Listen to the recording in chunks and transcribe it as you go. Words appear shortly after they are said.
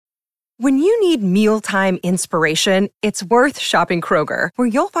When you need mealtime inspiration, it's worth shopping Kroger, where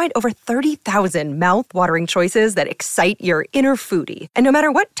you'll find over 30,000 mouth-watering choices that excite your inner foodie. And no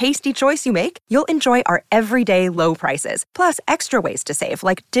matter what tasty choice you make, you'll enjoy our everyday low prices, plus extra ways to save,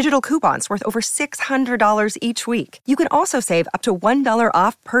 like digital coupons worth over $600 each week. You can also save up to $1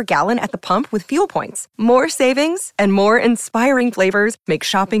 off per gallon at the pump with fuel points. More savings and more inspiring flavors make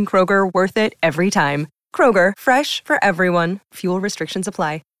shopping Kroger worth it every time. Kroger, fresh for everyone. Fuel restrictions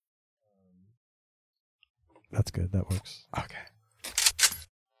apply. That's good. That works. Okay.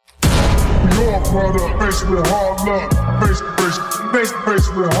 Your product, faced with hard luck. Faced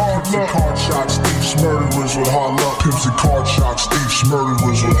with hard luck. Card shots, thieves, murderers with hard luck. Pimps and card shots, thieves,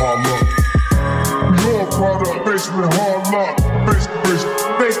 murderers with hard luck. Your product, faced with hard luck. Faced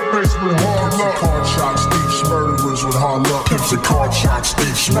with hard luck. Card shots, thieves, murderers with hard luck. Pimps and card shots,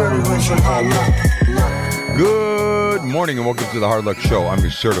 thieves, murderers with hard luck. Good morning and welcome to the Hard Luck Show. I'm your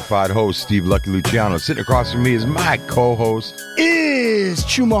certified host, Steve Lucky Luciano. Sitting across from me is my co-host. Is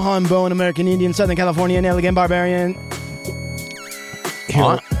Chumahan Bowen, American Indian, Southern California, and elegant barbarian.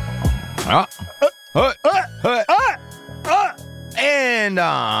 And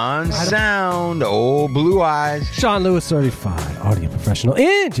on sound, old Blue Eyes. Sean Lewis, certified audio professional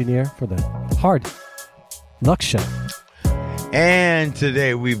engineer for the Hard Luck Show. And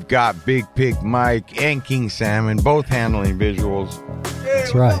today we've got Big Pig Mike and King Salmon, both handling visuals.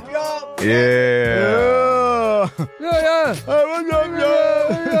 That's right. Yeah. Yeah.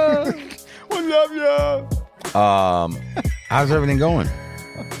 What's up, y'all? How's everything going?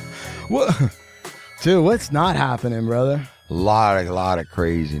 What? Dude, what's not happening, brother? A lot of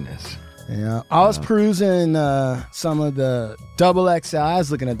craziness. Yeah, I was perusing some of the double XL. I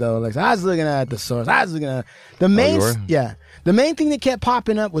was looking at double XL. I was looking at the source. I was looking at the main. The main thing that kept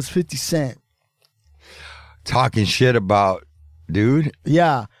popping up was 50 Cent talking shit about dude.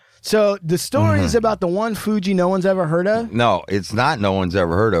 Yeah. So the story is about the one Fuji no one's ever heard of. No, it's not. No one's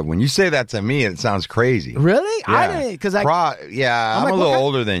ever heard of. When you say that to me, it sounds crazy. Really? Yeah. I didn't because I'm like, a little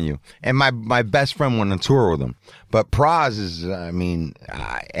older than you, and my best friend went on tour with him. But Praz is,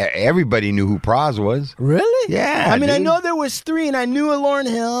 everybody knew who Praz was. Really? Yeah. I mean, dude. I know there was three, and I knew a Lauryn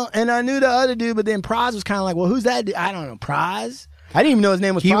Hill, and I knew the other dude, but then Praz was kind of like, well, who's that dude? I don't know. Praz? I didn't even know his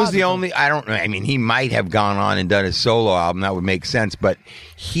name was Praz. He was the only, he might have gone on and done a solo album. That would make sense, but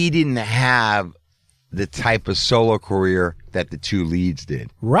he didn't have the type of solo career that the two leads did.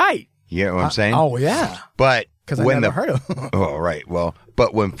 Right. You know what I'm saying? Oh, yeah. But because I never heard of him. Oh, right. Well,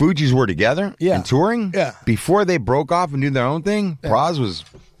 but when Fugees were together and touring, before they broke off and did their own thing, Praz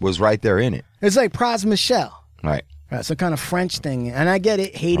was right there in it. It's like Praz Michel. Right. Some kind of French thing. And I get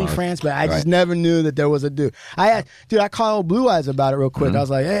it, Haiti, France, but I just never knew that there was a dude. I called Blue Eyes about it real quick. I was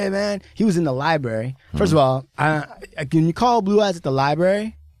like, hey, man, he was in the library. First of all, can you call Blue Eyes at the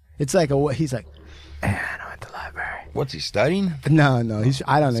library? It's like, he's like, I'm at the library. What's he studying? No,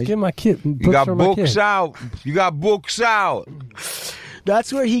 I don't know. Get my kid. You got books out. You got books out.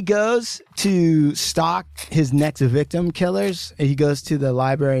 That's where he goes to stalk his next victim killers. He goes to the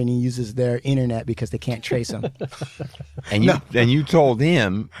library and he uses their internet because they can't trace him. And you told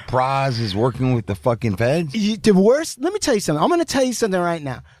him Praz is working with the fucking feds? The worst, let me tell you something. I'm going to tell you something right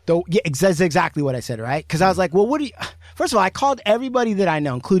now. That's exactly what I said, right? Because I was like, well, first of all, I called everybody that I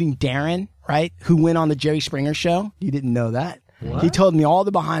know, including Darren, right, who went on the Jerry Springer show. You didn't know that. What? He told me all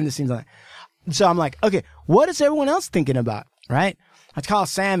the behind the scenes. So I'm like, okay, what is everyone else thinking about, right? I call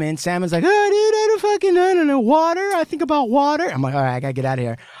Salmon. Salmon's like, oh, dude, I don't know, water. I think about water. I'm like, all right, I gotta get out of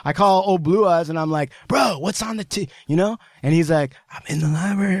here. I call old Blue Eyes and I'm like, bro, what's on the And he's like, I'm in the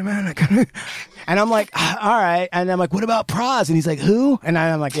library, man. And I'm like, all right. And I'm like, what about Praz? And he's like, who? And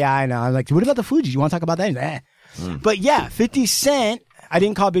I'm like, yeah, I know. I'm like, what about the Fugees? You want to talk about that? He's like, But yeah, 50 Cent. I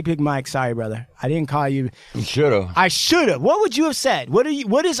didn't call Big Pig Mike. Sorry, brother. I didn't call you. You should have. I should have. What would you have said? What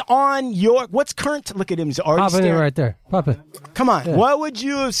is on your? What's current? Look at him. He's already Pop it right there. Pop it. Come on. Yeah. What would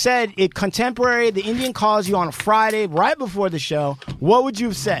you have said? Contemporary. The Indian calls you on a Friday, right before the show. What would you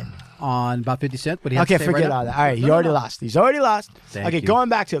have said? On about 50 Cent? What Okay, forget all that. All right, he already lost. He's already lost. Thank you. Going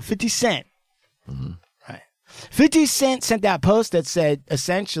back to it. 50 Cent. Right. 50 Cent sent that post that said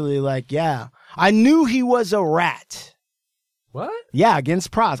essentially like, yeah, I knew he was a rat. What? Yeah,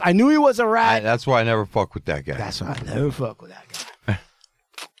 against Praz. I knew he was a rat. That's why I never fuck with that guy. That's why I never fuck with that guy.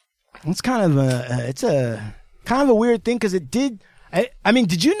 It's kind of a weird thing because it did. I mean,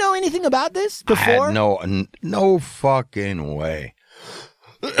 did you know anything about this before? I had no fucking way.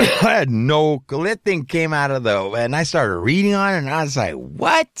 I had no. That thing came out of and I started reading on it, and I was like,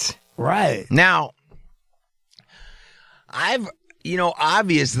 what? Right. Now,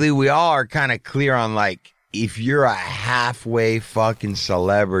 obviously we all are kind of clear on like, if you're a halfway fucking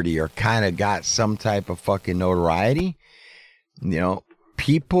celebrity or kind of got some type of fucking notoriety,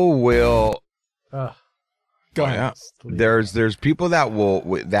 people will. Go ahead. There's people that will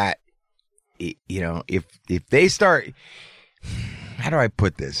if they start. How do I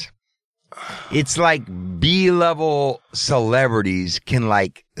put this? It's like B-level celebrities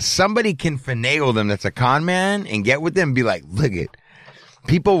somebody can finagle them that's a con man and get with them and be like, look it.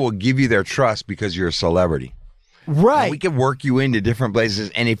 People will give you their trust because you're a celebrity. Right. And we can work you into different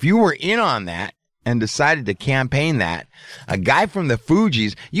places. And if you were in on that and decided to campaign that, a guy from the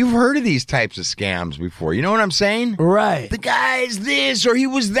Fugees, you've heard of these types of scams before. You know what I'm saying? Right. The guy's this or he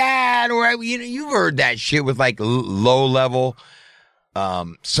was that or, you've heard that shit with like low-level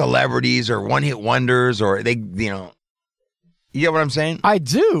celebrities or one-hit wonders or they, you get what I'm saying? I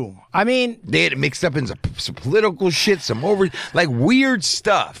do. I mean, they had it mixed up in some political shit, some weird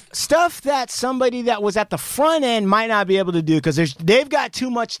stuff. Stuff that somebody that was at the front end might not be able to do because they've got too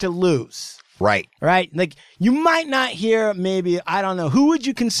much to lose. Right. Right? Like, you might not hear maybe, I don't know, who would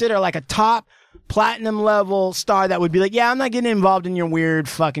you consider like a top platinum level star that would be like, yeah, I'm not getting involved in your weird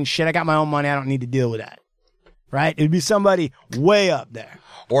fucking shit. I got my own money. I don't need to deal with that. Right? It'd be somebody way up there.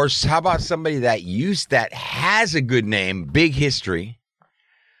 Or how about somebody that has a good name, big history,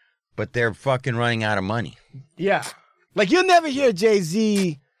 but they're fucking running out of money? Yeah. Like, you'll never hear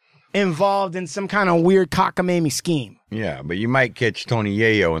Jay-Z involved in some kind of weird cockamamie scheme. Yeah, but you might catch Tony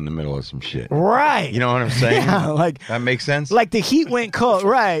Yayo in the middle of some shit. Right. You know what I'm saying? Yeah, like, that makes sense? Like the Heat went cold.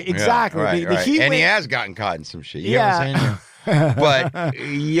 Right, exactly. Yeah, the Heat and went... he has gotten caught in some shit. You know what I'm saying? But,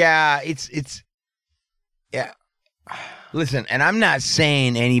 yeah, it's... Yeah. Listen, and I'm not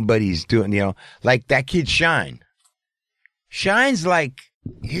saying anybody's doing, like that kid Shine. Shine's like,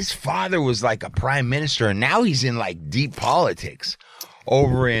 his father was like a prime minister, and now he's in like deep politics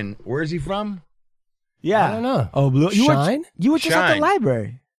over in, where's he from? Yeah. I don't know. Oh, Blue. Shine? You were just at the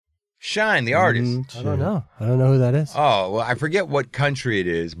library. Shine, the artist. I don't know. I don't know who that is. Oh, well, I forget what country it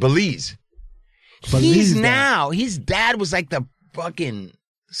is. Belize. His dad was like the fucking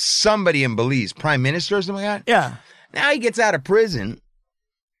somebody in Belize, prime minister or something like that. Yeah. Now he gets out of prison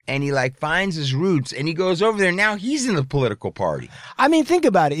and he like finds his roots and he goes over there. Now he's in the political party. I mean, think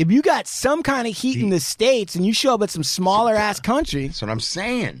about it. If you got some kind of heat in the States and you show up at some smaller ass country. That's what I'm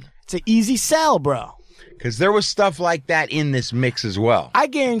saying. It's an easy sell, bro. Because there was stuff like that in this mix as well. I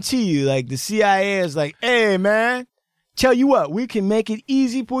guarantee you, like, the CIA is like, hey, man, tell you what, we can make it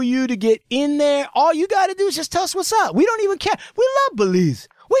easy for you to get in there. All you got to do is just tell us what's up. We don't even care. We love Belize.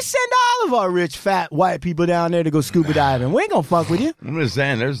 We send all of our rich, fat, white people down there to go scuba diving. We ain't gonna fuck with you. I'm just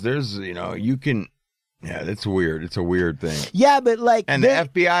saying, there's, you can, yeah, that's weird. It's a weird thing. Yeah, but like, and the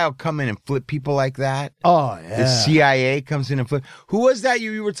FBI will come in and flip people like that. Oh yeah. The CIA comes in and flip. Who was that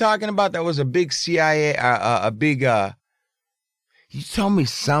you were talking about? That was a big CIA, You told me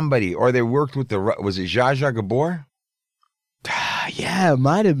somebody, or they worked with was it Zsa Zsa Gabor? Yeah, it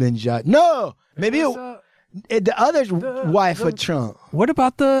might have been Zsa. No, maybe the other wife of Trump. What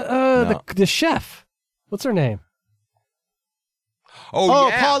about the chef? What's her name? Oh,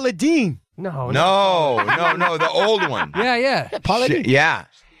 yeah. Paula Deen. No, the old one. Yeah. Paula Deen. Yeah.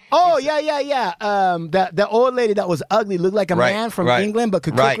 Oh, yeah. The old lady that was ugly, looked like a man from England, but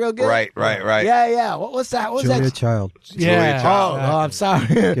could cook real good. Right. Yeah. What was that? What was Julia that? Child. Yeah. Oh, I'm sorry.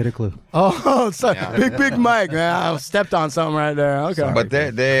 Get a clue. Oh, sorry. Yeah. Big Mike, man. I stepped on something right there. Okay. But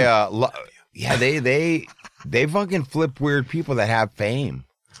they fucking flip weird people that have fame.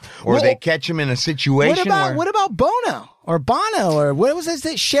 Or they catch them in a situation What about Bono? Or Bono? Or what was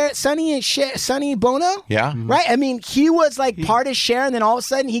this? Sonny Bono? Yeah. Right? I mean, he was like part of Cher, and then all of a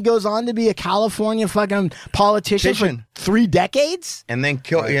sudden he goes on to be a California fucking politician for 3 decades? And then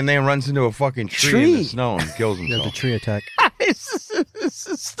runs into a fucking tree in the snow and kills himself. The tree attack.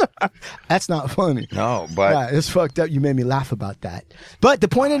 That's not funny. No, but... Yeah, it's fucked up. You made me laugh about that. But the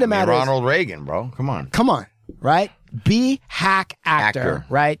point of the matter Ronald Reagan, bro. Come on. Right? Be hack actor,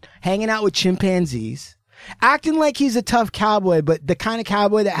 right? Hanging out with chimpanzees. Acting like he's a tough cowboy, but the kind of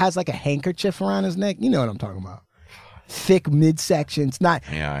cowboy that has like a handkerchief around his neck. You know what I'm talking about. Thick midsection. It's not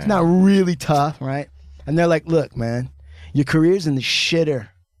really tough, right? And they're like, look, man, your career's in the shitter,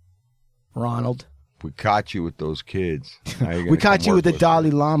 Ronald. We caught you with those kids. We caught you with the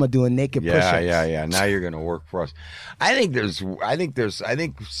Dalai Lama doing naked push-ups. Yeah. Now you're going to work for us. I think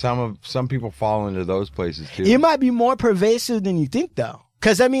some people fall into those places too. It might be more pervasive than you think, though.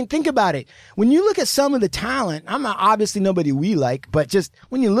 Because, I mean, think about it. When you look at some of the talent, I'm not obviously nobody we like, but just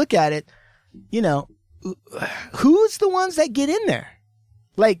when you look at it, who's the ones that get in there?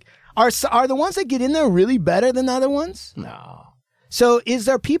 Like, are the ones that get in there really better than the other ones? No. So is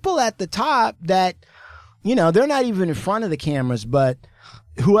there people at the top that, they're not even in front of the cameras, but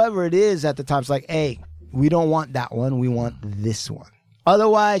whoever it is at the top's like, hey, we don't want that one. We want this one.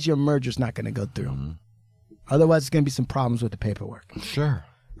 Otherwise, your merger's not going to go through. Mm-hmm. Otherwise, there's going to be some problems with the paperwork. Sure.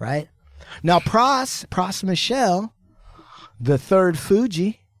 Right? Now, Pras Michel, the third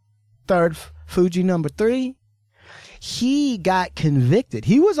Fugees number 3, he got convicted.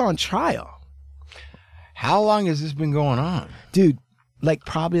 He was on trial. How long has this been going on? Dude,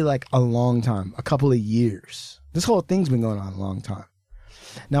 probably a long time, a couple of years. This whole thing's been going on a long time.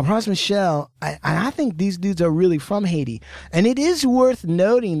 Now, Pras Michel, I think these dudes are really from Haiti. And it is worth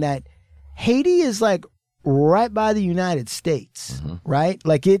noting that Haiti is right by the United States, mm-hmm. right?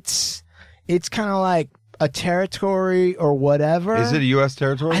 It's kind of like a territory or whatever. Is it a U.S.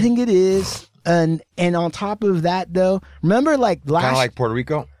 territory? I think it is. And on top of that, though, remember kind of like Puerto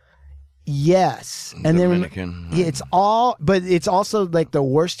Rico? Yes. And Dominican. Then it's all, but it's also the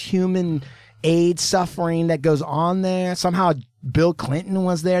worst human AIDS suffering that goes on there. Somehow Bill Clinton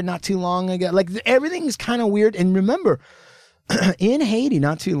was there not too long ago. Everything is kind of weird. And remember, in Haiti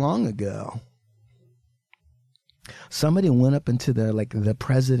not too long ago, somebody went up into the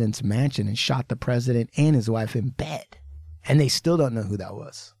president's mansion and shot the president and his wife in bed. And they still don't know who that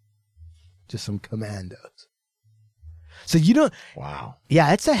was. Just some commandos. So you don't... Wow.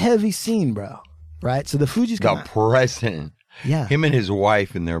 Yeah, it's a heavy scene, bro. Right? So the Fugees come out. The president. Yeah. Him and his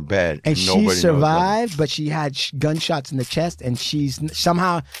wife in their bed. And she survived, but she had gunshots in the chest, and she's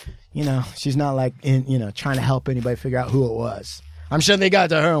somehow, she's not trying to help anybody figure out who it was. I'm sure they got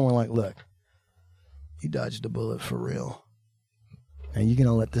to her and were like, look, you dodged a bullet for real. And you're going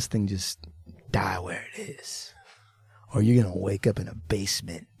to let this thing just die where it is. Or you're going to wake up in a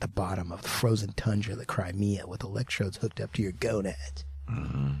basement at the bottom of the frozen tundra of the Crimea with electrodes hooked up to your gonads.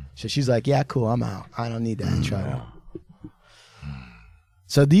 Mm-hmm. So she's like, yeah, cool, I'm out. I don't need that trouble.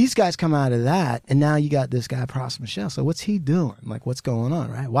 So these guys come out of that, and now you got this guy, Pras Michel. So what's he doing? What's going on,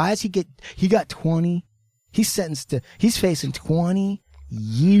 right? Why is he got 20, he's facing 20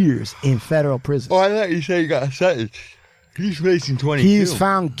 years in federal prison. Oh, I thought you said he got sentenced. He's facing 22. He was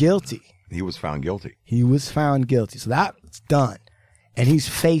found guilty. He was found guilty. He was found guilty. So that's done. And he's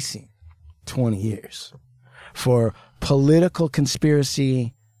facing 20 years for political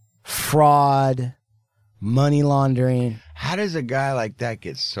conspiracy, fraud, money laundering. How does a guy like that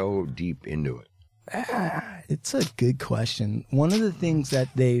get so deep into it? It's a good question. One of the things that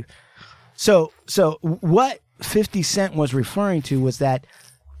they... So what 50 Cent was referring to was that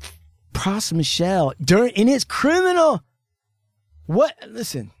Pras Michel, in his criminal...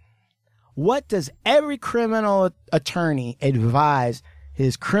 What does every criminal attorney advise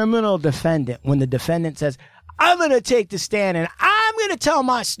his criminal defendant when the defendant says, I'm going to take the stand and I'm going to tell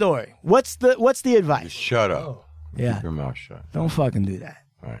my story? What's the advice? Just shut up. Oh. Yeah. Keep your mouth shut. Don't fucking do that.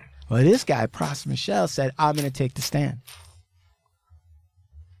 All right. Well, this guy, Pras Michel, said, I'm going to take the stand.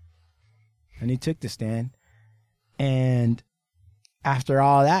 And he took the stand. And after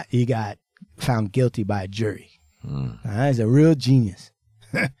all that, he got found guilty by a jury. Now, he's a real genius.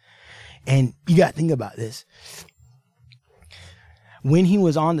 And you got to think about this. When he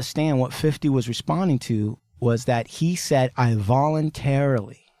was on the stand, what 50 was responding to was that he said, I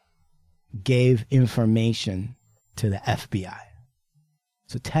voluntarily gave information to the FBI.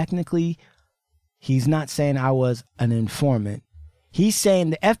 So technically, he's not saying I was an informant. He's saying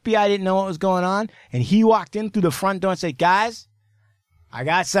the FBI didn't know what was going on, and he walked in through the front door and said, guys, I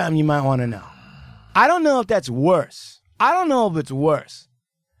got something you might want to know. I don't know if that's worse. I don't know if it's worse.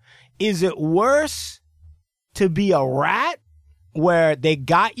 Is it worse to be a rat where they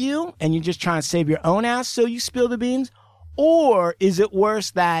got you and you're just trying to save your own ass so you spill the beans? Or is it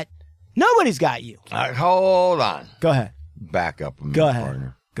worse that nobody's got you? Hold on. Go ahead. Back up a minute, Go ahead.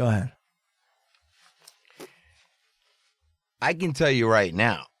 partner. Go ahead. I can tell you right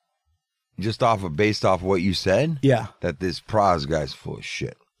now, based off what you said, Yeah. that this Pras guy's full of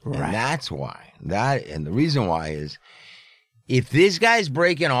shit. Right. And that's why. And the reason why is, if this guy's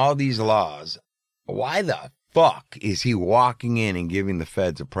breaking all these laws, why the fuck is he walking in and giving the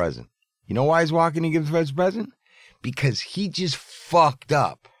feds a present? You know why he's walking in and giving the feds a present? Because he just fucked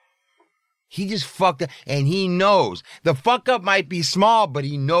up. He just fucked up, and he knows. The fuck up might be small, but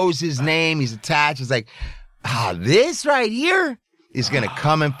he knows his name. He's attached. It's like, this right here is going to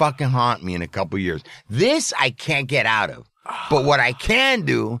come and fucking haunt me in a couple years. This I can't get out of. But what I can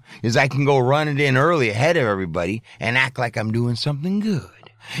do is I can go run it in early ahead of everybody and act like I'm doing something good.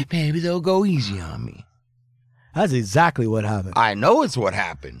 Maybe they'll go easy on me. That's exactly what happened. I know it's what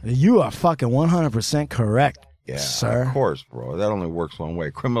happened. You are fucking 100% correct. Yeah, Sir. of course, bro. That only works one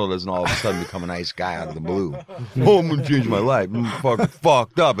way. Criminal doesn't all of a sudden become a nice guy out of the blue. Oh, I'm gonna change my life. I'm fucking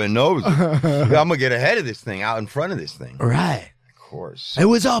fucked up and knows it. I'm gonna get ahead of this thing, out in front of this thing. Right. Of course. It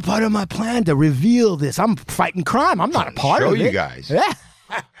was all part of my plan to reveal this. I'm fighting crime. I'm not a part of it. Show you guys. Yeah.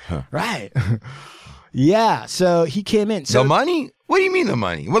 Right. Yeah. So he came in. So the money? What do you mean the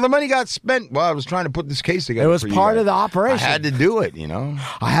money? Well, the money got spent while I was trying to put this case together. It was for you part guys. of the operation. I had to do it, you know.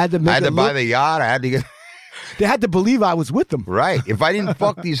 I had to make I had it to buy look- the yacht. I had to get They had to believe I was with them. right. If I didn't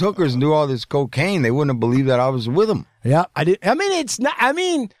fuck these hookers and do all this cocaine, they wouldn't have believed that I was with them. Yeah. I did. I mean, it's not. I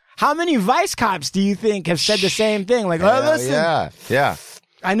mean, how many vice cops do you think have said the same thing? Like, oh, Hell listen. yeah.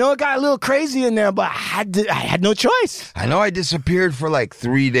 I know it got a little crazy in there, but I had no choice. I know I disappeared for like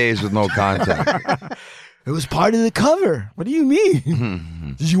 3 days with no contact. It was part of the cover. What do you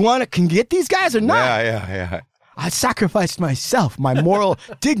mean? Did you want to get these guys or not? Yeah. I sacrificed myself, my moral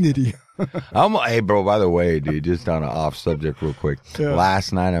dignity. Hey, bro, by the way, dude, just on an off subject real quick. Yeah.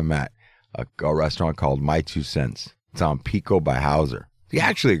 Last night I'm at a restaurant called My 2 Cents. It's on Pico by Hauser. It's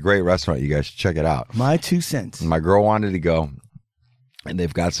actually a great restaurant. You guys should check it out. My 2 cents. My girl wanted to go, and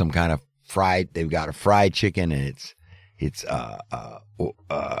they've got some kind of they've got a fried chicken, and it's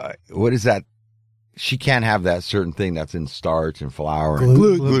what is that? She can't have that certain thing that's in starch and flour and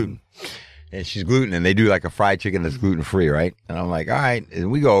gluten. And she's gluten, and they do like a fried chicken that's gluten free, right? And I'm like, all right. And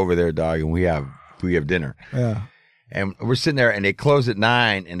we go over there, dog, and we have dinner. Yeah. And we're sitting there, and they close at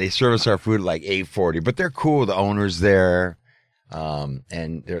 9, and they serve us our food at like 8:40. But they're cool. The owner's there, and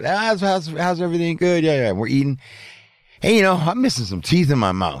they're how's everything good? Yeah. And we're eating. Hey, you know, I'm missing some teeth in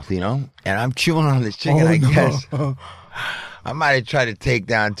my mouth, you know, and I'm chewing on this chicken. I guess I might have tried to take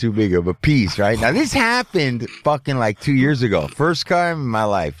down too big of a piece, right? Now, this happened fucking like 2 years ago. First time in my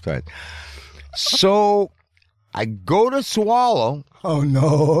life. So I go to swallow. Oh,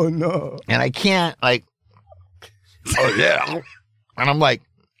 no. And I can't, like, oh, yeah. And I'm like,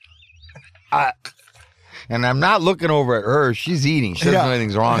 and I'm not looking over at her. She's eating. She doesn't know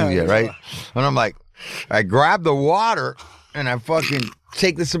anything's wrong yet, right? And I'm like, I grab the water, and I fucking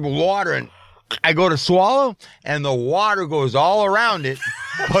take this sip of water, and I go to swallow, and the water goes all around it,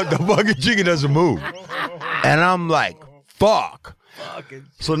 but the fucking chicken doesn't move. And I'm like, fuck.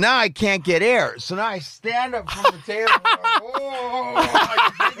 So now I can't get air. So now I stand up from the table.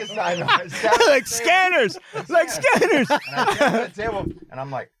 Like scanners. Like scanners. And I stand at the table, and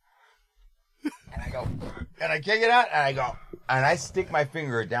I'm like, and I go, and I can't get out, and I go, and I stick my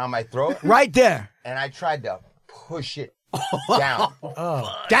finger down my throat. Right there. And I tried to push it down.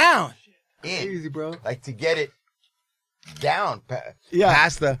 Down. In. Easy, bro. Like to get it down Yeah.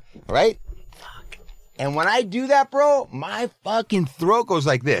 past the, right? And when I do that, bro, my fucking throat goes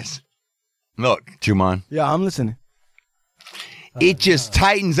like this. Look, Juman. Yeah, I'm listening. It just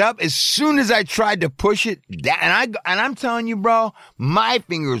tightens up as soon as I tried to push it down. And I'm telling you, bro, my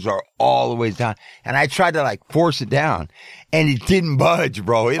fingers are all the way down. And I tried to like force it down, and it didn't budge,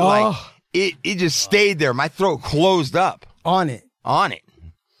 bro. It just stayed there. My throat closed up On it.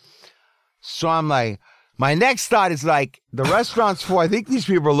 So I'm like, my next thought is like, the restaurant's full. I think these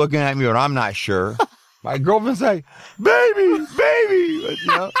people are looking at me, but I'm not sure. My girlfriend's like, baby, you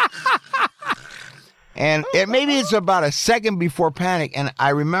know? And maybe it's about a second before panic. And I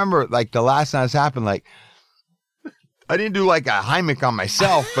remember, like, the last time this happened, like, I didn't do like a Heimlich on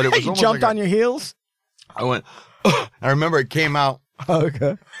myself, but it was You almost jumped like on your heels? I went, I remember it came out.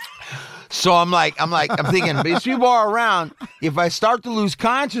 Okay. So I'm thinking, these people are around. If I start to lose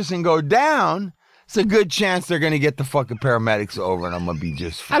conscious and go down, it's a good chance they're going to get the fucking paramedics over, and I'm going to be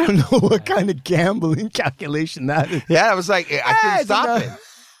just fine. I don't know what kind of gambling calculation that is. Yeah, I was like, I couldn't stop it.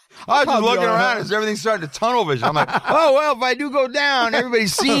 I was just looking around as everything's starting to tunnel vision. I'm like, oh, well, if I do go down,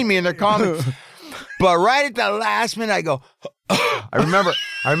 everybody's seeing me and they're calling me. But right at the last minute, I go, I remember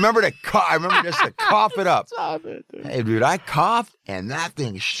just to cough it up. Stop it, dude. Hey, dude, I coughed and that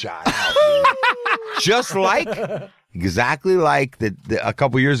thing shot out, dude. Just exactly like a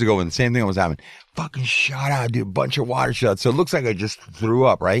couple years ago when the same thing was happening. Fucking shot out, dude. A bunch of water shot. So it looks like I just threw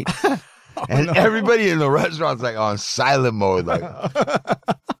up, right? And everybody in the restaurant's like on silent mode, like.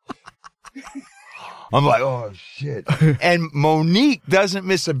 I'm like, oh shit. And Monique doesn't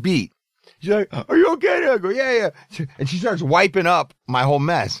miss a beat. She's like, are you okay? I go, yeah. And she starts wiping up my whole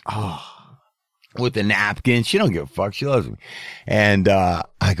mess. With the napkin. She don't give a fuck. She loves me. And I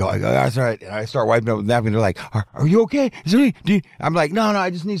go, that's all right. And I start wiping up with the napkin. They're like, are you okay? Is there I'm like, no, I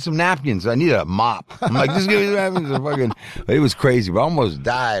just need some napkins. I need a mop. I'm like, just give me the napkins. But it was crazy. But I almost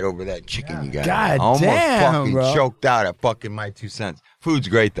died over that chicken, you guys. God I almost damn, fucking bro. choked out at fucking My 2 Cents. Food's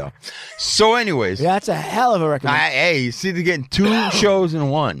great, though. So anyways. Yeah, that's a hell of a recommendation. Hey, you see, they're getting 2 shows in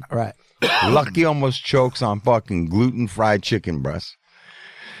one. Right. Lucky almost chokes on fucking gluten fried chicken breast.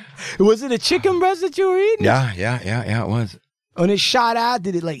 Was it a chicken breast that you were eating? Yeah, it was. When it shot out,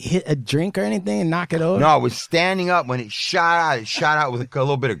 did it like hit a drink or anything and knock it over? No, I was standing up when it shot out. It shot out with a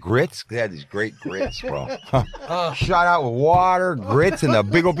little bit of grits. They had these great grits, bro. Shot out with water, grits, and a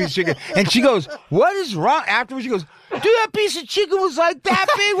big old piece of chicken. And she goes, "What is wrong?" Afterwards, she goes, "Dude, that piece of chicken was like that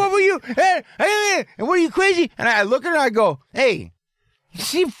big. What were you? Hey, and what are you crazy?" And I look at her, and I go, "Hey, you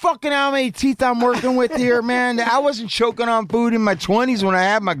see fucking how many teeth I'm working with here, man? I wasn't choking on food in my 20s when I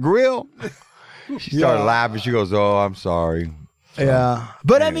had my grill." She started laughing. She goes, "Oh, I'm sorry." Yeah.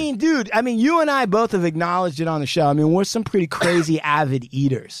 But I mean, dude, you and I both have acknowledged it on the show. I mean, we're some pretty crazy avid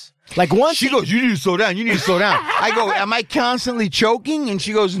eaters. Like once she goes, "You need to slow down. You need to slow down." I go, "Am I constantly choking?" And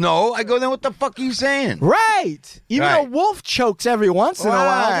she goes, "No." I go, "Then what the fuck are you saying?" Right. Even Right. a wolf chokes every once in a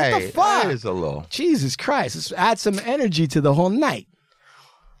while. What the fuck? That is a little. Jesus Christ. Let's add some energy to the whole night.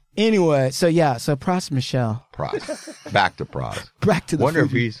 Anyway, so Prost Michelle. Prost. Back to Prost. Back to the Wonder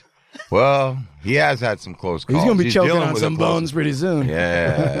if food. he's. Well, he has had some close calls. He's going to be choking dealing on with some a close- bones pretty soon.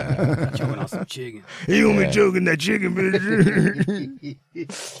 Yeah. Choking on some chicken. He's going to be choking that chicken pretty soon.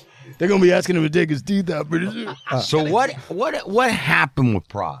 They're going to be asking him to take his teeth out pretty soon. So what happened with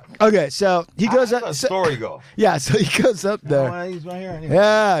Prost? Okay, so he goes up. How's the story go? Yeah, so he goes up there. One of these right here.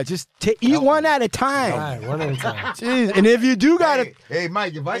 Yeah, just eat one at a All time. right, one at a time. Jeez. And if you do got to, Hey,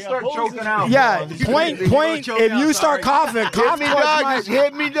 Mike, if I start choking out, yeah, bro, point. If you start coughing, hit cough me, towards dog. Mike. Just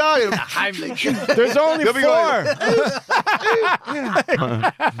hit me, dog. There's only You'll be 4.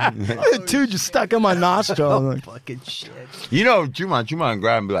 2 just stuck in my nostril. Fucking shit. You know, Chuman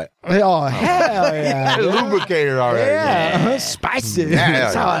grab and be like, Oh, hell yeah. lubricated already. Yeah, spicy. Yeah,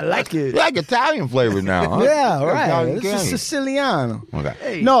 That's how yeah. I like it. You like Italian flavor now, huh? Yeah, right. Italian This is candy. Siciliano.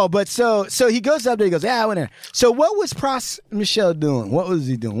 Okay. No, but so he goes up there. He goes, "Yeah, I went there." So what was Prost Michel doing? What was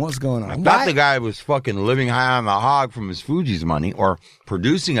he doing? What's going on? I thought the guy was fucking living high on the hog from his Fugees money, or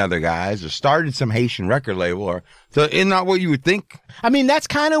producing other guys, or started some Haitian record label, or so. Isn't that what you would think? I mean, that's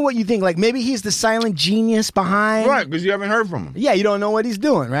kind of what you think. Like maybe he's the silent genius behind. Right, because you haven't heard from him. Yeah, you don't know what he's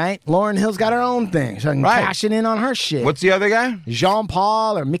doing, right? Lauren Hill's got her own thing. So Right. cashing in on her shit. What's the other guy?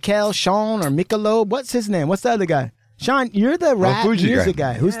 Jean-Paul or Michael Sean or Michelob? What's his name? What's the other guy? Sean, you're the rap Fuji music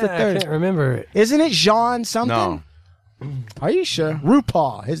guy. Who's the I third? can't remember it. Isn't it Jean something? No. Are you sure?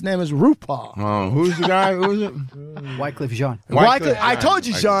 RuPaul. His name is RuPaul. Who's the guy? Who's it? Wycliffe Jean. Wycliffe I Jean. told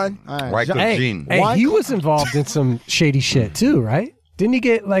you, Sean. All right, Wycliffe Jean. Jean. Hey, he was involved in some shady shit too, right? Didn't he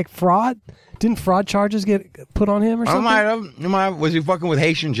get like fraud? Didn't fraud charges get put on him or I something? might have. Was he fucking with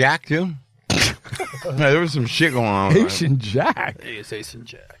Haitian Jack too? No, there was some shit going on. Haitian Jack. Hey, it's Ace and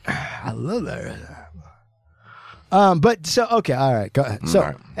Jack. I love that. But so okay, all right, go ahead. So All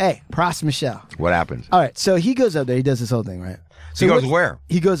right. hey, Prost Michel. What happens? All right, so he goes up there. He does this whole thing, right? So He goes what's- where?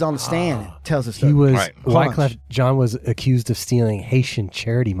 He goes on the stand, and tells the story. He was Right. Wyclef John was accused of stealing Haitian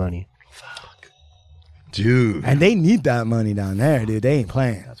charity money. Dude, and they need that money down there, dude. They ain't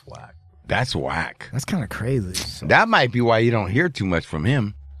playing. that's whack. That's kind of crazy. So- That might be why you don't hear too much from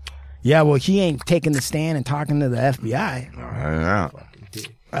him. yeah, well, he ain't taking the stand and talking to the FBI. Yeah.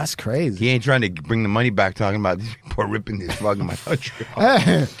 That's crazy. He ain't trying to bring the money back, talking about these people are ripping this fucking my country.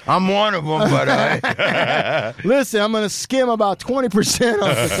 I'm one of them, but Listen, I'm gonna skim about 20%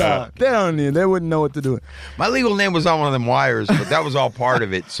 off the top. They wouldn't know what to do. my legal name was on one of them wires, but that was all part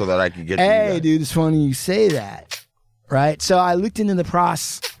of it so that I could get to you Hey, guys. dude, it's funny you say that. Right? So I looked into the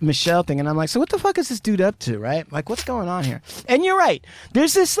Prost Michel thing and I'm like, so what the fuck is this dude up to, right? Like, what's going on here? And you're right.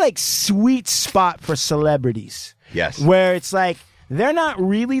 There's this like sweet spot for celebrities. Yes. Where it's like, they're not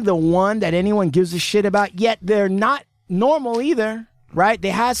really the one that anyone gives a shit about, yet they're not normal either, right? They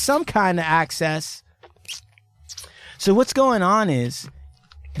have some kind of access. So what's going on is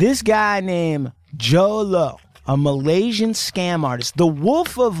this guy named Joe Low, a Malaysian scam artist, the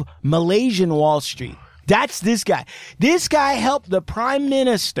wolf of Malaysian Wall Street. That's this guy. This guy helped the prime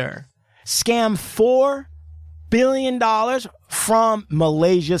minister scam $4 billion from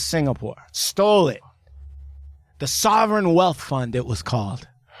Malaysia, Singapore. Stole it. The Sovereign Wealth Fund, it was called.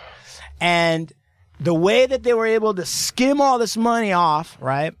 And the way that they were able to skim all this money off,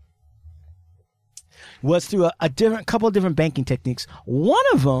 right, was through a couple of different banking techniques. One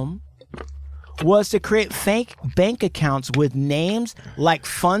of them was to create fake bank accounts with names like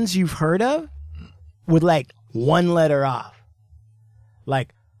funds you've heard of, with like one letter off.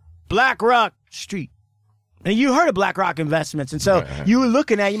 Like Black Rock Street, And you heard of BlackRock Investments. And so you were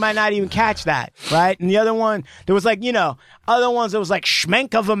looking at, you might not even catch that, right? And the other one, there was like, other ones that was like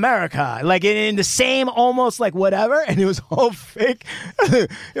Schmenk of America, like in the same almost like whatever. And it was all fake.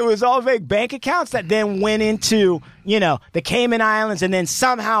 It was all fake bank accounts that then went into, the Cayman Islands and then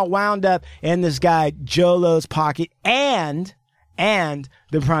somehow wound up in this guy Jolo's pocket and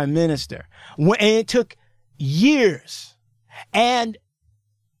the prime minister. And it took years. And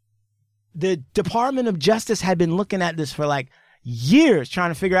the Department of Justice had been looking at this for like years,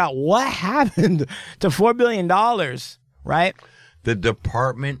 trying to figure out what happened to $4 billion, right? The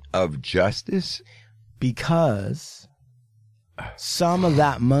Department of Justice? Because some of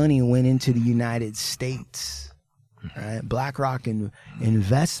that money went into the United States, right? BlackRock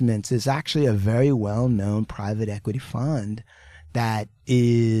Investments is actually a very well-known private equity fund that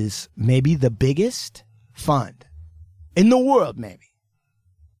is maybe the biggest fund in the world, maybe.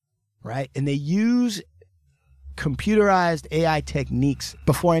 Right? And they use computerized AI techniques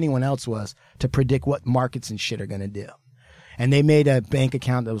before anyone else was to predict what markets and shit are going to do. And they made a bank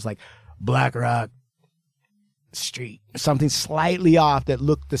account that was like BlackRock Street, something slightly off that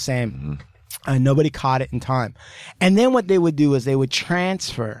looked the same. And nobody caught it in time. And then what they would do is they would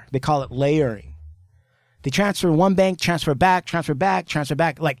transfer. They call it layering. They transfer one bank, transfer back,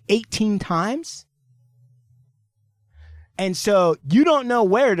 like 18 times. And so you don't know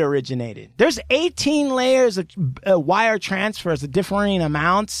where it originated. There's 18 layers of wire transfers of differing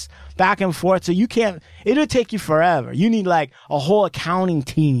amounts back and forth. So it'll take you forever. You need like a whole accounting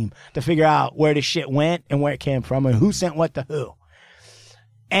team to figure out where the shit went and where it came from and who sent what to who.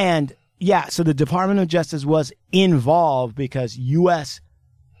 And yeah, so the Department of Justice was involved because U.S.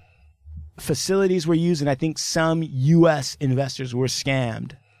 facilities were used, and I think some U.S. investors were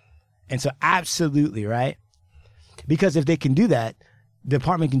scammed. And so absolutely, right? Because if they can do that, the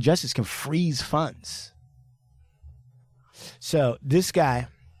Department of Justice can freeze funds. So this guy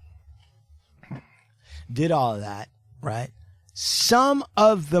did all of that, right? Some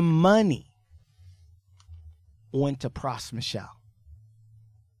of the money went to Pras Michel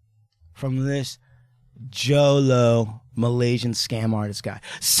from this Jolo Malaysian scam artist guy.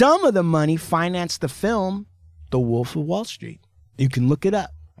 Some of the money financed the film The Wolf of Wall Street. You can look it up.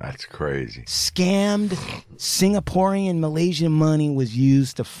 That's crazy. Scammed Singaporean Malaysian money was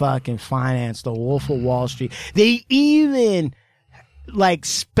used to fucking finance The Wolf of Wall Street. They even like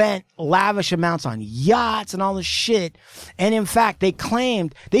spent lavish amounts on yachts and all this shit. And in fact, they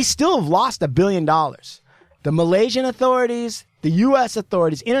claimed they still have lost $1 billion. The Malaysian authorities, the U.S.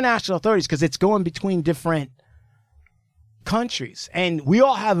 authorities, international authorities, because it's going between different countries. And we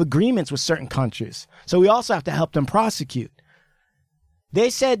all have agreements with certain countries. So we also have to help them prosecute. They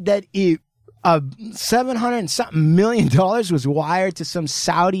said that $700 and something million was wired to some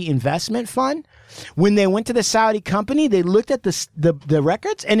Saudi investment fund. When they went to the Saudi company, they looked at the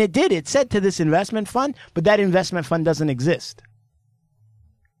records, and it said to this investment fund, but that investment fund doesn't exist.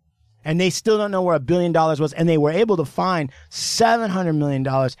 And they still don't know where $1 billion was, and they were able to find $700 million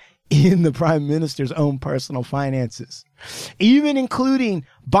in the prime minister's own personal finances, even including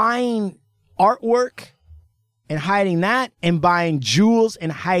buying artwork and hiding that, and buying jewels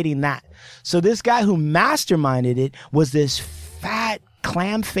and hiding that. So this guy who masterminded it was this fat,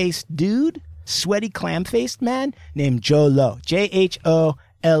 clam-faced dude, sweaty, clam-faced man named Jolo. Jholow.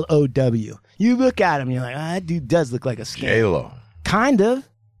 You look at him, you're like, that dude does look like a scam. J-Lo. Kind of.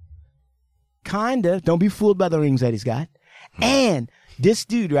 Don't be fooled by the rings that he's got. And this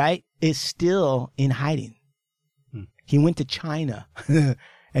dude, right, is still in hiding. He went to China.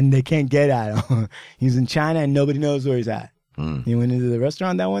 And they can't get at him. He's in China and nobody knows where he's at. He went into the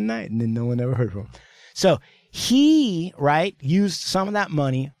restaurant that one night and then no one ever heard from him. So he, right, used some of that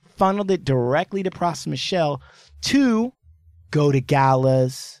money, funneled it directly to Pras Michel to go to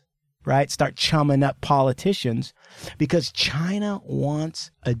galas, right, start chumming up politicians because China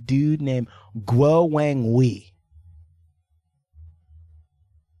wants a dude named Guo Wangwei.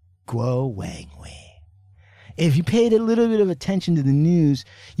 Guo Wangwei. If you paid a little bit of attention to the news,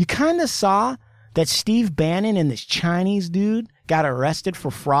 you kind of saw that Steve Bannon and this Chinese dude got arrested for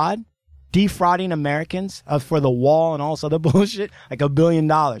fraud, defrauding Americans for the wall and all this other bullshit, like $1 billion,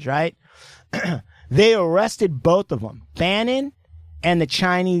 right? They arrested both of them, Bannon and the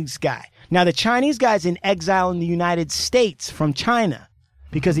Chinese guy. Now, the Chinese guy's in exile in the United States from China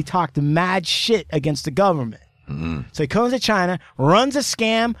because he talked mad shit against the government. So he comes to China, runs a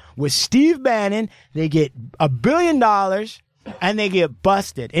scam with Steve Bannon. They get $1 billion and they get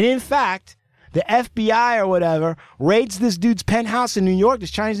busted. And in fact, the FBI or whatever raids this dude's penthouse in New York, this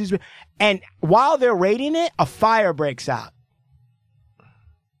Chinese dude, and while they're raiding it, a fire breaks out.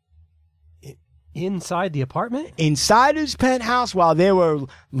 Inside the apartment? Inside his penthouse, while they were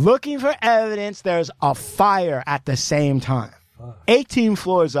looking for evidence, there's a fire at the same time. 18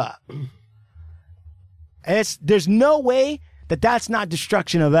 floors up. There's no way that that's not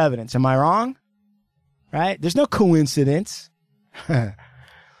destruction of evidence. Am I wrong? Right? There's no coincidence.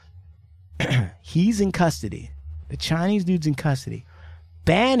 He's in custody. The Chinese dude's in custody.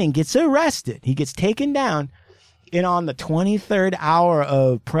 Bannon gets arrested. He gets taken down. And on the 23rd hour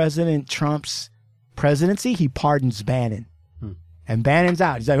of President Trump's presidency, he pardons Bannon. And Bannon's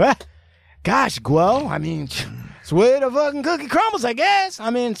out. He's like, well, gosh, Guo, I mean, it's the way the fucking cookie crumbles, I guess. I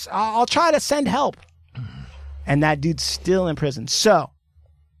mean, I'll try to send help. And that dude's still in prison. So,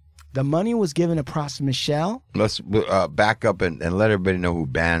 the money was given to Prosper Michelle. Let's back up and let everybody know who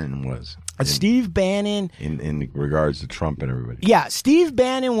Bannon was. Steve Bannon. In regards to Trump and everybody. Yeah, Steve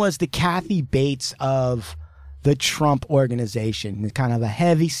Bannon was the Kathy Bates of the Trump organization. Kind of a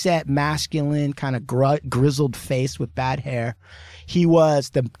heavy-set, masculine, kind of grizzled face with bad hair. He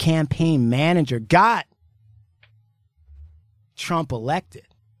was the campaign manager, got Trump elected,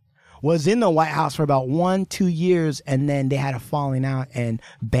 was in the White House for about 1-2 years, and then they had a falling out, and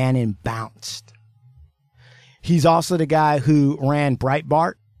Bannon bounced. He's also the guy who ran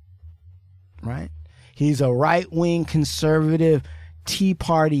Breitbart, right? He's a right-wing conservative Tea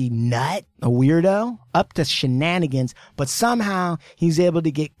Party nut, a weirdo, up to shenanigans, but somehow he's able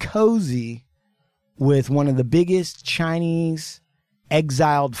to get cozy with one of the biggest Chinese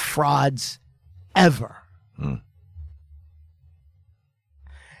exiled frauds ever.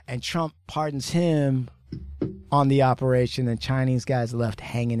 And Trump pardons him on the operation, and Chinese guys are left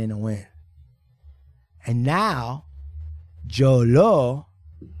hanging in the wind. And now, Joe Lo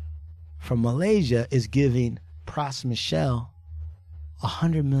from Malaysia is giving Pras Michelle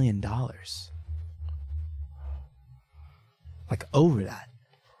 $100 million. Like over that.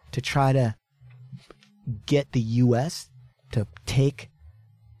 To try to get the U.S. to take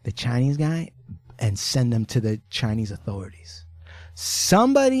the Chinese guy and send them to the Chinese authorities.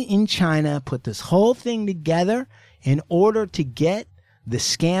 Somebody in China put this whole thing together in order to get the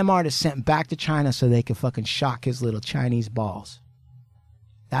scam artist sent back to China so they could fucking shock his little Chinese balls.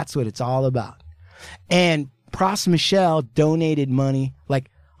 That's what it's all about. And Pras Michelle donated money,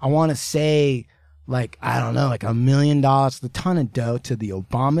 like, I want to say, like, I don't know, like $1 million, a ton of dough to the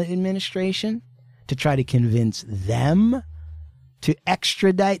Obama administration to try to convince them to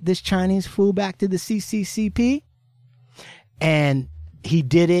extradite this Chinese fool back to the CCCP. And he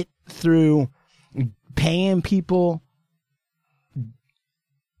did it through paying people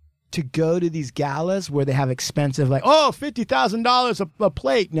to go to these galas where they have expensive, like, oh, $50,000 a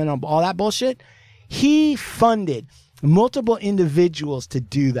plate. No, all that bullshit. He funded multiple individuals to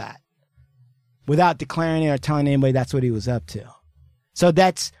do that without declaring it or telling anybody that's what he was up to. So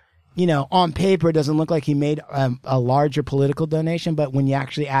that's, you know, on paper, it doesn't look like he made a larger political donation, but when you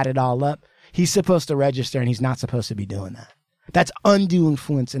actually add it all up, he's supposed to register and he's not supposed to be doing that. That's undue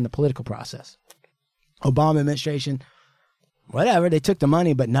influence in the political process. Obama administration, whatever, they took the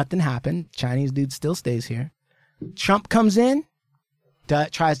money, but nothing happened. Chinese dude still stays here. Trump comes in,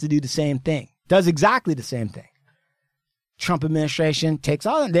 tries to do the same thing. Does exactly the same thing. Trump administration takes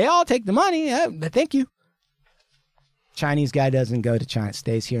they all take the money. Thank you. Chinese guy doesn't go to China,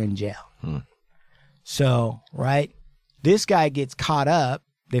 stays here in jail. So, right, this guy gets caught up.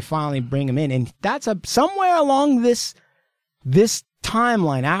 They finally bring him in. And that's somewhere along this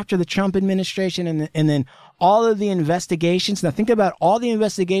timeline after the Trump administration and then all of the investigations. Now think about all the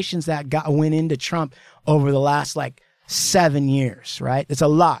investigations that went into Trump over the last like 7 years, right? It's a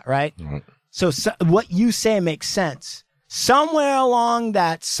lot, right? So what you say makes sense. Somewhere along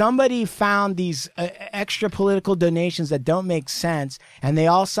that, somebody found these extra political donations that don't make sense, and they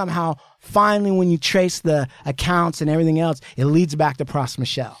all somehow, finally, when you trace the accounts and everything else, it leads back to Pras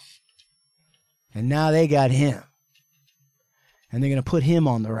Michelle. And now they got him. And they're going to put him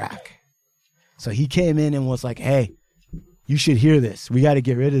on the rack. So he came in and was like, hey, you should hear this. We got to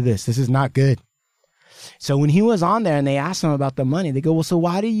get rid of this. This is not good. So when he was on there and they asked him about the money, they go, well, so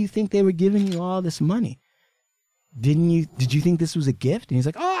why do you think they were giving you all this money? Did you think this was a gift? And he's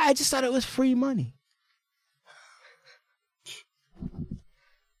like, oh, I just thought it was free money.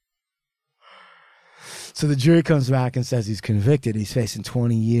 So the jury comes back and says he's convicted. He's facing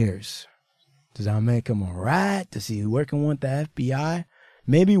 20 years. Does that make him a rat? Does he working with the FBI?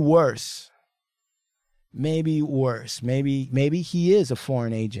 Maybe worse. Maybe he is a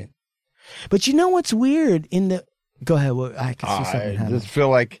foreign agent. But you know what's weird go ahead. Well, I can see something happening. I just feel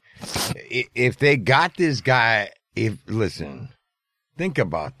like if they got this guy, listen, think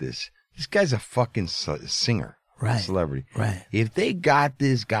about this. This guy's a fucking singer, right? A celebrity, right? If they got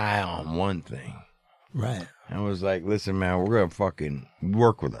this guy on one thing, Right. And was like, listen, man, we're going to fucking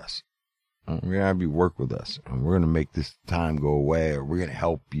work with us. We're going to have you work with us. And we're going to make this time go away, or we're going to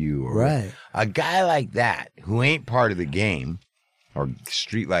help you. Or Right. A guy like that, who ain't part of the game or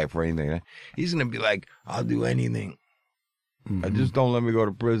street life or anything, he's going to be like, I'll do anything. Just don't let me go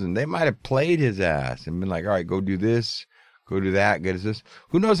to prison. They might have played his ass and been like, all right, go do this, go do that, get us this.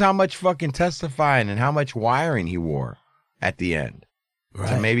 Who knows how much fucking testifying and how much wiring he wore at the end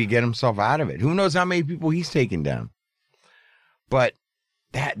to maybe get himself out of it. Who knows how many people he's taken down. But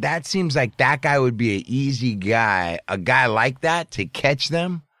that seems like that guy would be an easy guy, a guy like that, to catch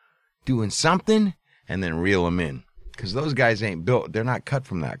them doing something and then reel them in. Because those guys ain't built. They're not cut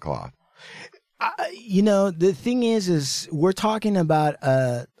from that cloth. The thing is we're talking about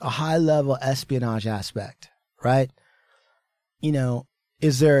a high-level espionage aspect, right?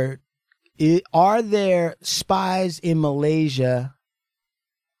 Are there spies in Malaysia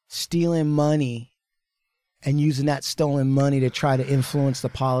stealing money and using that stolen money to try to influence the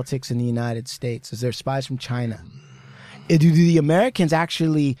politics in the United States? Is there spies from China? Do the Americans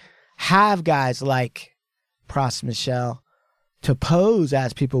actually have guys like Prost Michel to pose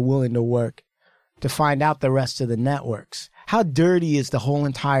as people willing to work to find out the rest of the networks? How dirty is the whole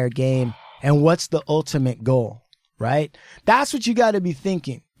entire game, and what's the ultimate goal, right? That's what you got to be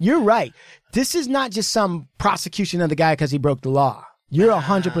thinking. You're right. This is not just some prosecution of the guy because he broke the law. You're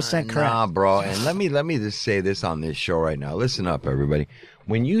 100% correct. Nah, bro. And let me just say this on this show right now. Listen up, everybody.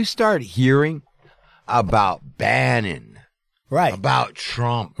 When you start hearing about Bannon, Right. about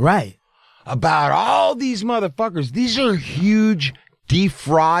Trump, Right. about all these motherfuckers, these are huge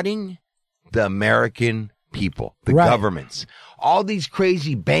defrauding the American people, the governments, all these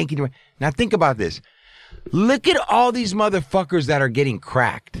crazy banking. Now think about this. Look at all these motherfuckers that are getting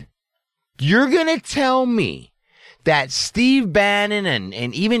cracked. You're going to tell me that Steve Bannon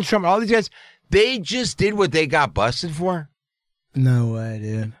and even Trump, all these guys, they just did what they got busted for? No way,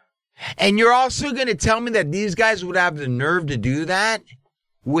 dude. And you're also going to tell me that these guys would have the nerve to do that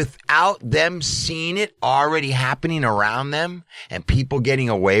without them seeing it already happening around them and people getting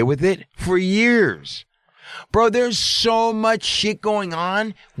away with it for years? Bro, there's so much shit going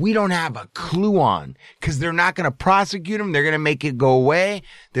on we don't have a clue on because they're not going to prosecute them. They're going to make it go away.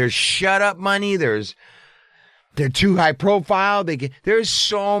 There's shut up money. They're too high profile. There's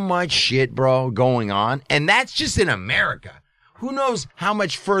so much shit, bro, going on. And that's just in America. Who knows how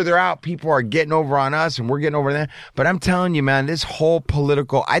much further out people are getting over on us and we're getting over there. But I'm telling you, man, I think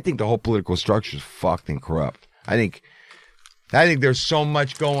the whole political structure is fucked and corrupt. I think there's so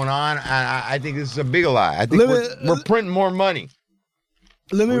much going on. I think this is a big lie. I think we're printing more money.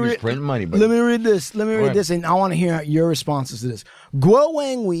 We're just printing money. Buddy. Let me read this. And I want to hear your responses to this. Guo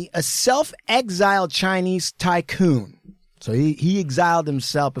Wangwei, a self-exiled Chinese tycoon. So he exiled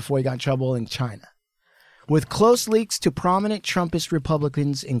himself before he got in trouble in China. With close links to prominent Trumpist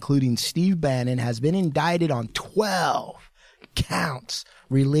Republicans, including Steve Bannon, has been indicted on 12 counts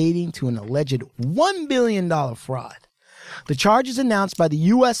relating to an alleged $1 billion fraud. The charges announced by the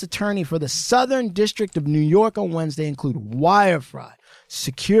U.S. Attorney for the Southern District of New York on Wednesday include wire fraud,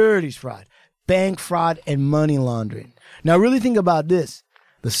 securities fraud, bank fraud, and money laundering. Now, really think about this.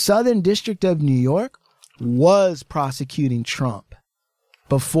 The Southern District of New York was prosecuting Trump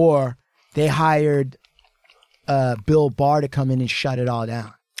before they hired Bill Barr to come in and shut it all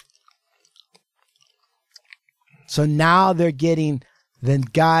down. So now they're getting the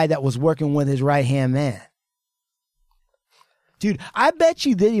guy that was working with his right-hand man. Dude, I bet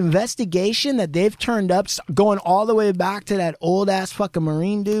you the investigation that they've turned up, going all the way back to that old-ass fucking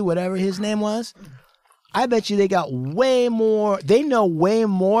Marine dude, whatever his name was, I bet you they got way more, they know way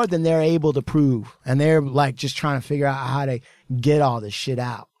more than they're able to prove. And they're like just trying to figure out how to get all this shit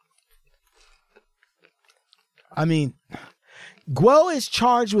out. I mean, Guo is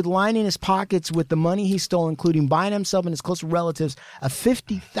charged with lining his pockets with the money he stole, including buying himself and his close relatives a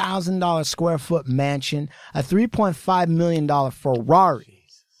 $50,000 square foot mansion, a $3.5 million Ferrari,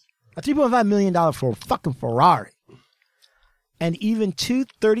 a $3.5 million for a fucking Ferrari, and even two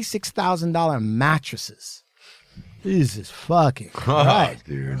 $36,000 mattresses. Jesus fucking Christ.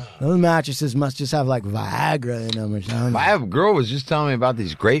 Dude. Those mattresses must just have like Viagra in them or something. I have a girl was just telling me about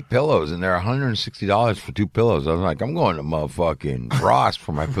these great pillows, and they're $160 for two pillows. I was like, I'm going to motherfucking Ross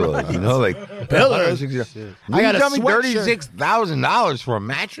for my pillows. You know, like pillows. I got you a tell me sweatshirt. $36,000 for a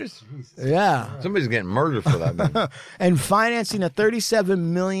mattress? Yeah. Somebody's getting murdered for that. Man. And financing a $37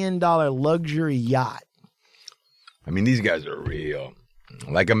 million luxury yacht. I mean, these guys are real.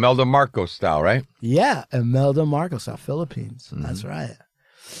 Like Imelda Marcos style, right? Yeah, Imelda Marcos, Philippines. That's right.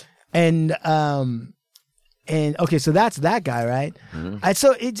 And And okay, so that's that guy, right? And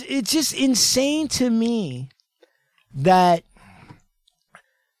so it's just insane to me that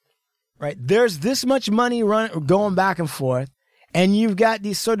right there's this much money going back and forth, and you've got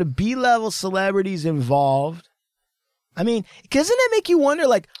these sort of B-level celebrities involved. I mean, doesn't it make you wonder,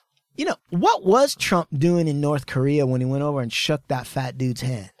 like, you know, what was Trump doing in North Korea when he went over and shook that fat dude's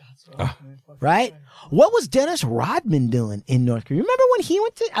hand? Right? What was Dennis Rodman doing in North Korea? Remember when he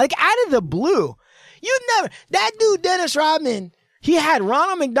went to, like, out of the blue? That dude, Dennis Rodman, he had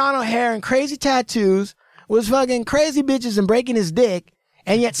Ronald McDonald hair and crazy tattoos, was fucking crazy bitches and breaking his dick,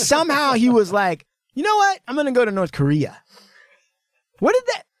 and yet somehow he was like, you know what? I'm going to go to North Korea. What did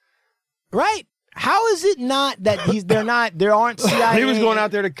that, right? How is it not that there aren't CIA? He was going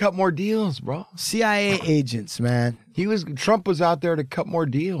out there to cut more deals, bro. CIA agents, man. Trump was out there to cut more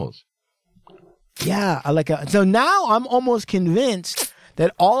deals. Yeah, so now I'm almost convinced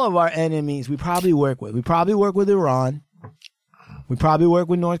that all of our enemies we probably work with. We probably work with Iran. We probably work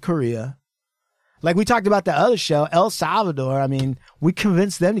with North Korea. Like we talked about the other show, El Salvador. I mean, we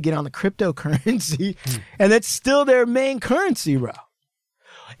convinced them to get on the cryptocurrency, and that's still their main currency, bro.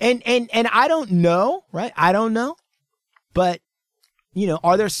 And I don't know, right? I don't know. But, you know,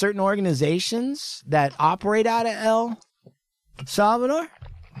 are there certain organizations that operate out of El Salvador?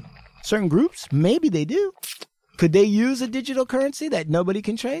 Certain groups? Maybe they do. Could they use a digital currency that nobody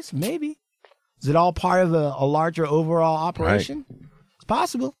can trace? Maybe. Is it all part of a larger overall operation? Right. It's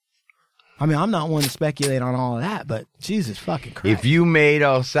possible. I mean, I'm not one to speculate on all of that, but Jesus fucking Christ. If you made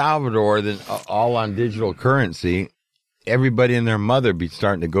El Salvador then all on digital currency, everybody and their mother be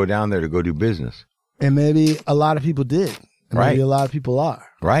starting to go down there to go do business. And maybe a lot of people did. And right. Maybe a lot of people are.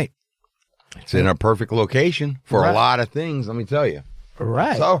 Right. It's in a perfect location for a lot of things, let me tell you.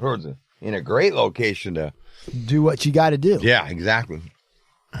 Right. Salvador's in a great location to do what you got to do. Yeah, exactly.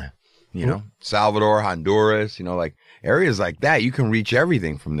 You know, Salvador, Honduras, you know, like areas like that, you can reach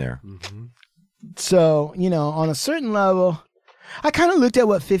everything from there. Mm-hmm. So, you know, on a certain level, I kind of looked at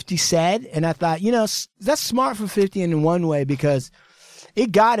what 50 said, and I thought, you know, that's smart for 50 in one way because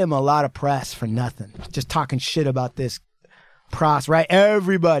it got him a lot of press for nothing. Just talking shit about this process, right?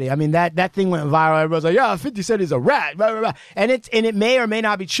 Everybody. I mean, that thing went viral. Everybody's like, yeah, 50 said he's a rat. Blah, blah, blah. And it may or may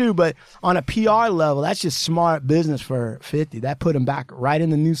not be true, but on a PR level, that's just smart business for 50. That put him back right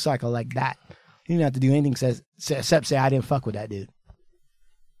in the news cycle like that. He didn't have to do anything except say, I didn't fuck with that dude.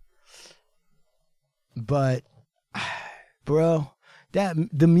 But, bro,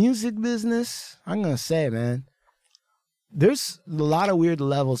 the music business, I'm going to say, man, there's a lot of weird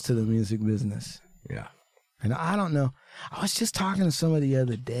levels to the music business. Yeah. And I don't know. I was just talking to somebody the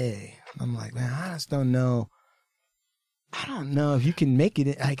other day. I'm like, man, I just don't know. I don't know if you can make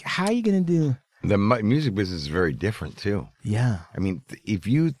it. Like, how are you going to do? The music business is very different, too. Yeah. I mean, if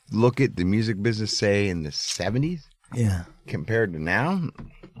you look at the music business, say, in the 70s, yeah, compared to now,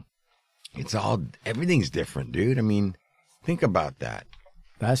 everything's different, dude. I mean, think about that.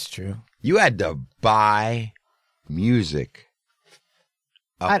 That's true. You had to buy music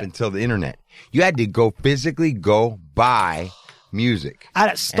up until the internet. You had to physically go buy music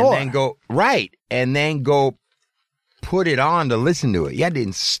at a store. And then go put it on to listen to it. You had to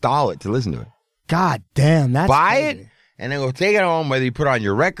install it to listen to it. God damn, that's buy crazy. it and then go take it home, whether you put it on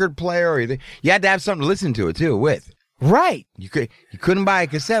your record player or you had to have something to listen to it too with. Right. You couldn't buy a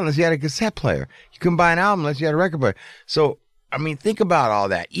cassette unless you had a cassette player. You couldn't buy an album unless you had a record player. So, I mean, think about all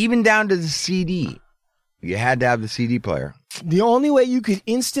that. Even down to the CD. You had to have the CD player. The only way you could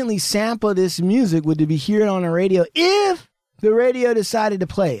instantly sample this music would be hear it on the radio if the radio decided to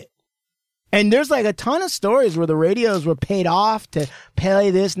play it. And there's like a ton of stories where the radios were paid off to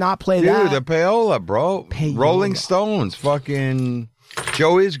play this, not play that. Dude, the payola, bro. Payola. Rolling Stones, fucking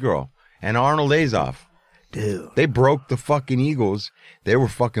Joe Isgirl and Arnold Azoff. Dude. They broke the fucking Eagles. They were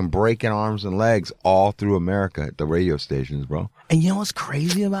fucking breaking arms and legs all through America at the radio stations, bro. And you know what's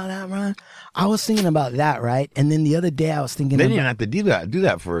crazy about that, Ron? I was thinking about that, right? And then the other day I was thinking they didn't have to do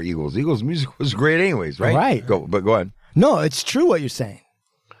that for Eagles. Eagles music was great anyways, right? Right. Go ahead. No, it's true what you're saying.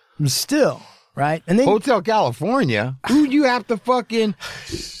 Still, right? And then Hotel California, who'd you have to fucking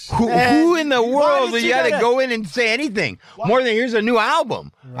who in the world would you have to go in and say anything? More than here's a new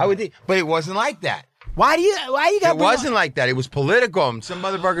album. Right. I would think, but it wasn't like that. Why you got? It wasn't like that. It was political. And some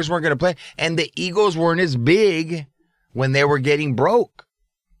motherfuckers weren't going to play, and the Eagles weren't as big when they were getting broke.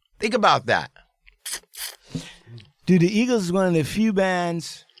 Think about that, dude. The Eagles is one of the few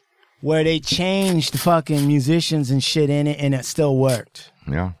bands where they changed the fucking musicians and shit in it, and it still worked.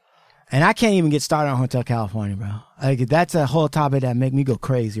 Yeah. And I can't even get started on Hotel California, bro. Like that's a whole topic that make me go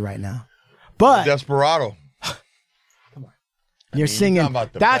crazy right now. But Desperado. Come on. You're singing,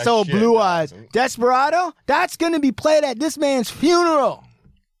 about the that's best old shit, Blue man. Eyes. Desperado? That's going to be played at this man's funeral.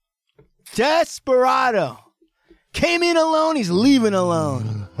 Desperado. Came in alone, he's leaving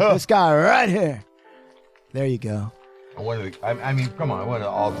alone. This guy right here. There you go. I mean, come on, one of the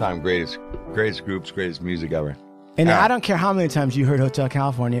all-time greatest groups, greatest music ever. And I don't care how many times you heard Hotel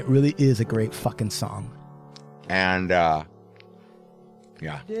California, it really is a great fucking song. And, yeah,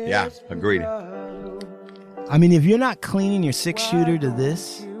 agreed. I mean, if you're not cleaning your 6-shooter to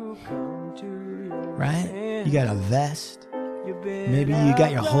this, right? You got a vest. Maybe you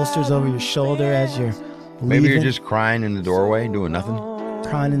got your holsters over your shoulder as you're leaving. Maybe you're just crying in the doorway, doing nothing.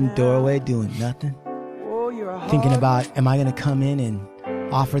 Crying in the doorway, doing nothing. Thinking about, am I going to come in and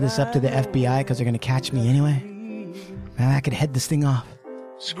offer this up to the FBI because they're going to catch me anyway? Man, I could head this thing off.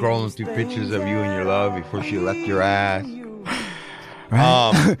 Scrolling through pictures of you and your love before she left your ass.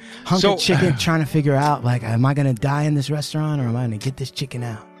 Right? Hunk of chicken trying to figure out, like, am I going to die in this restaurant or am I going to get this chicken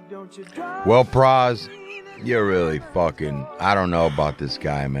out? Well, Praz, you're really fucking, I don't know about this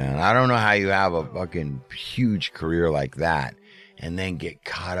guy, man. I don't know how you have a fucking huge career like that and then get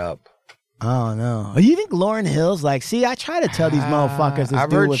caught up. Oh, no. You think Lauryn Hill's like, see, I try to tell these motherfuckers this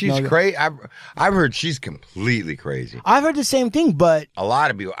I've heard she's crazy. I've heard she's completely crazy. I've heard the same thing, but a lot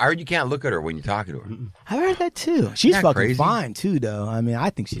of people. I heard you can't look at her when you're talking to her. I've heard that too. She's fucking crazy? Fine too, though. I mean,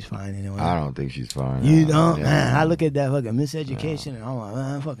 I think she's fine anyway. I don't think she's fine. You don't? Yeah. Man, I look at that fucking miseducation and I'm like,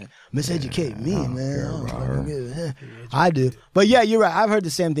 man, fucking miseducate me, man. I do. But yeah, you're right. I've heard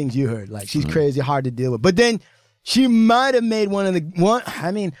the same things you heard. Like, she's crazy, hard to deal with. But then she might have made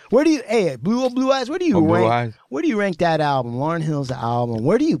I mean, where do you, Blue Eyes, where do you rank that album? Lauryn Hill's album.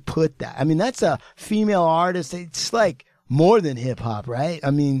 Where do you put that? I mean, that's a female artist. It's like more than hip hop, right? I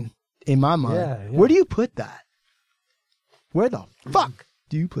mean, in my mind. Yeah. Where do you put that? Where the fuck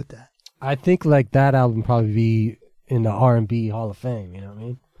do you put that? I think like that album probably be in the R&B Hall of Fame. You know what I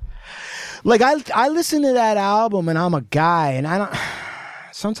mean? Like I listen to that album and I'm a guy and I don't.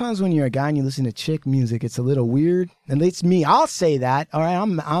 Sometimes when you're a guy and you listen to chick music, it's a little weird. And it's me. I'll say that. All right,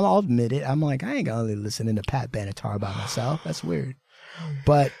 I'll admit it. I'm like, I ain't gonna be listening to Pat Benatar by myself. That's weird.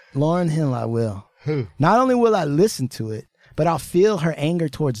 But Lauryn Hill, I will. Not only will I listen to it, but I'll feel her anger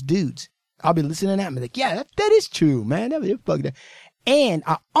towards dudes. I'll be listening to that and be like, yeah, that is true, man. That fuck that. And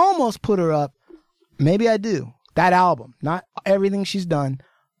I almost put her up. Maybe I do. That album, not everything she's done.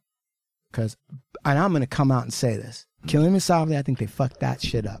 And I'm gonna come out and say this. Killing Me Softly, I think they fucked that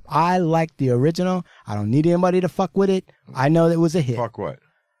shit up. I like the original. I don't need anybody to fuck with it. I know that it was a hit. Fuck what?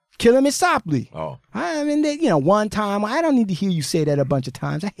 Killing Me Softly. Oh. I mean, one time. I don't need to hear you say that a bunch of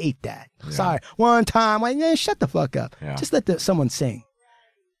times. I hate that. Yeah. Sorry. One time. Shut the fuck up. Yeah. Just let someone sing.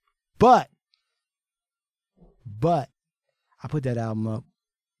 But I put that album up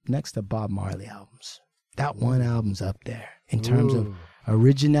next to Bob Marley albums. That one album's up there in terms of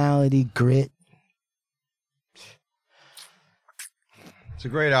originality, grit. It's a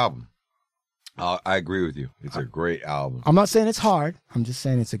great album. I agree with you. It's a great album. I'm not saying it's hard. I'm just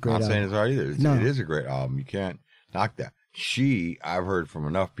saying it's a great I'm not album. saying it's hard either. No. It is a great album. You can't knock that. I've heard from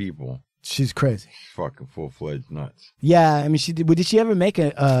enough people, She's crazy. she's fucking full-fledged nuts. Yeah, I mean, did she ever make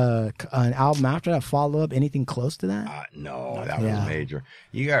an album after that, follow up, anything close to that? No, that was major.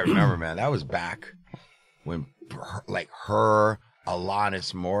 You got to remember, man, that was back when, her,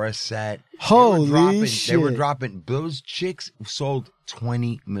 Alanis Morissette. Holy shit. They were dropping, those chicks sold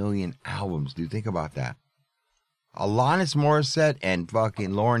 20 million albums, dude. Think about that. Alanis Morissette and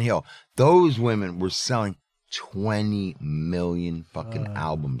fucking Lauryn Hill. Those women were selling 20 million fucking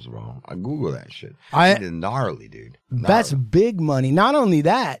albums, bro. I Google that shit. It's gnarly, dude. Gnarly. That's big money. Not only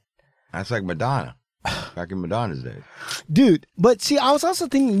that. That's like Madonna. Back in Madonna's days. Dude, but see, I was also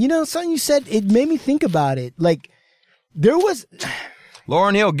thinking, something you said, it made me think about it. Like, there was...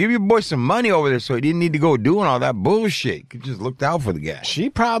 Lauryn Hill, give your boy some money over there so he didn't need to go doing all that bullshit. He just looked out for the guy. She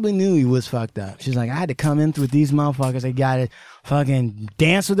probably knew he was fucked up. She's like, I had to come in with these motherfuckers. I got to fucking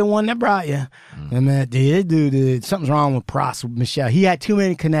dance with the one that brought you. And man, dude, something's wrong with Pross, with Michelle. He had too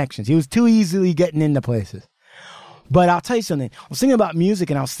many connections. He was too easily getting into places. But I'll tell you something. I was thinking about music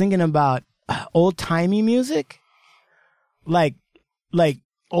and I was thinking about old-timey music. Like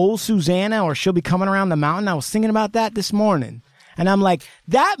old Susanna or She'll Be Coming Around the Mountain. I was thinking about that this morning. And I'm like,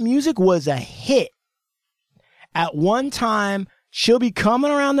 that music was a hit. At one time, She'll Be Coming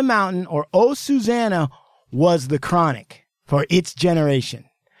Around the Mountain or Oh Susanna was the Chronic for its generation.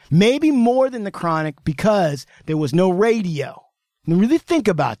 Maybe more than the Chronic because there was no radio. And really think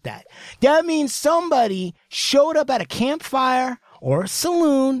about that. That means somebody showed up at a campfire or a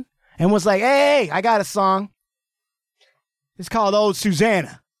saloon and was like, hey, I got a song. It's called Oh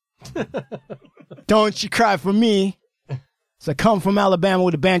Susanna. Don't you cry for me. So I come from Alabama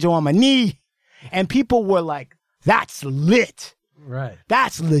with a banjo on my knee. And people were like, that's lit. Right.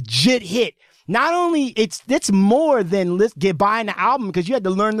 That's legit hit. Not only it's more than buying the album because you had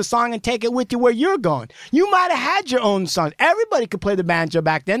to learn the song and take it with you where you're going. You might have had your own songs. Everybody could play the banjo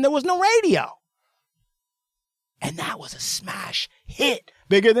back then. There was no radio. And that was a smash hit.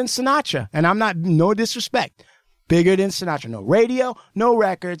 Bigger than Sinatra. And I'm not, no disrespect. Bigger than Sinatra. No radio, no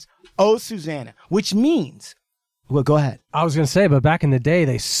records. Oh, Susanna. Which means, well, go ahead. I was going to say, but back in the day,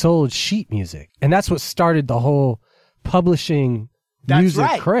 they sold sheet music. And that's what started the whole publishing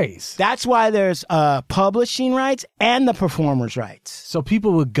music craze. That's why there's publishing rights and the performers' rights. So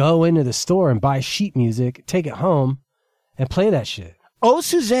people would go into the store and buy sheet music, take it home, and play that shit. Oh,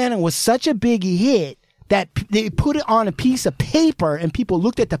 Susanna was such a biggie hit that they put it on a piece of paper and people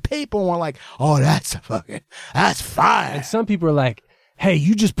looked at the paper and were like, oh, that's fire. And some people are like, hey,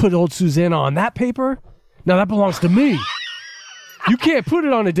 you just put Old Susanna on that paper? No, that belongs to me. You can't put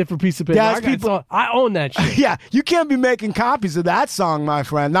it on a different piece of paper. I own that shit. Yeah, you can't be making copies of that song, my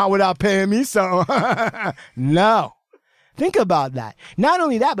friend, not without paying me some. No. Think about that. Not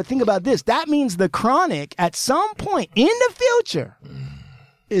only that, but think about this. That means the Chronic at some point in the future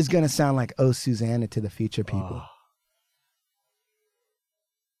is going to sound like Oh, Susanna to the future people. Oh.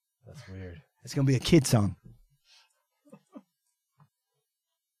 That's weird. It's going to be a kid song.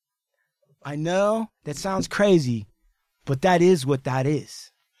 I know that sounds crazy, but that is what that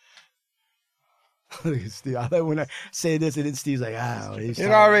is. Look at Steve. I thought when I say this, and then Steve's like,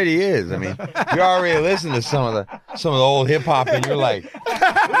 it already is. I mean, you already listen to some of the old hip hop, and you're like, what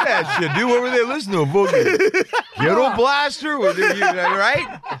that shit, dude? What were they listening to? Boogie, Ghetto Blaster,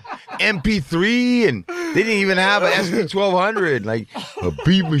 right? MP3, and they didn't even have an SP1200, like a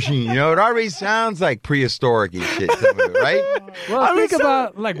beat machine. You know, it already sounds like prehistoric and shit, right? Well, think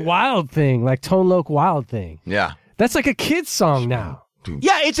about like Wild Thing, like Tone Loc Wild Thing. Yeah, that's like a kid's song now.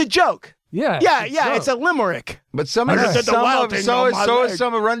 Yeah, it's a joke. Yeah, it's a limerick. But so is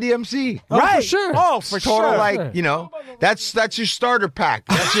some of Run DMC. Oh, right. For sure. Oh, for sure. Like, you know, that's your starter pack.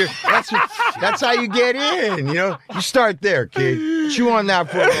 That's how you get in, you know. You start there, kid. Chew on that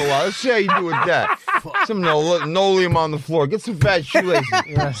for a little while. Let's see how you do with that. Some linoleum on the floor. Get some fat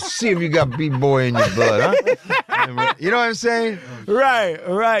shoelaces. See if you got B-boy in your blood, huh? You know what I'm saying?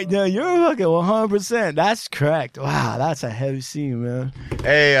 Right. No, you're fucking 100%. That's correct. Wow, that's a heavy scene, man.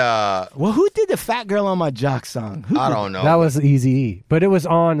 Hey, well, who did the Fat Girl on My Jock song? I don't know. That was Eazy-E, but it was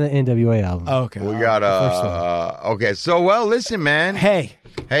on the NWA album. Okay. We got okay. So, well, listen, man. Hey,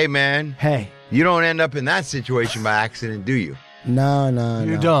 man. Hey. You don't end up in that situation by accident, do you? No.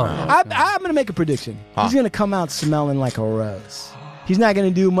 You don't. I'm going to make a prediction. He's going to come out smelling like a rose. He's not going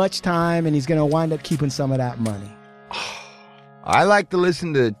to do much time, and he's going to wind up keeping some of that money. I like to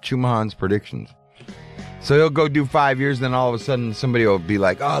listen to Chumahan's predictions. So he'll go do 5 years, then all of a sudden somebody will be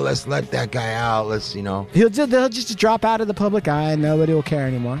like, oh, let's let that guy out. Let's, you know. They'll just drop out of the public eye and nobody will care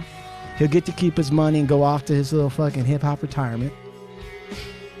anymore. He'll get to keep his money and go off to his little fucking hip-hop retirement.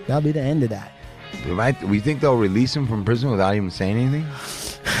 That'll be the end of that. We think they'll release him from prison without even saying anything?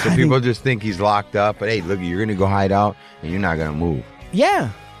 So people just think he's locked up, but hey, look, you're going to go hide out and you're not going to move.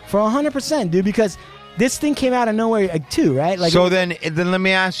 Yeah, for 100%, dude, because this thing came out of nowhere too, right? Like, so then let me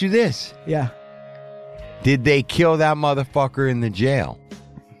ask you this. Yeah. Did they kill that motherfucker in the jail?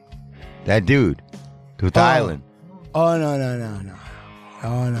 That dude. Tooth Island. Oh, no.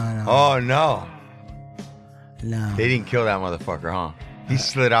 Oh, no. No. They didn't kill that motherfucker, huh? He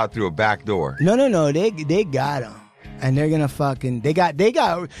slid out through a back door. No. They got him. And they're going to fucking... They got...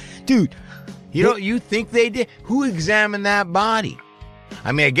 Dude. You think they did? Who examined that body?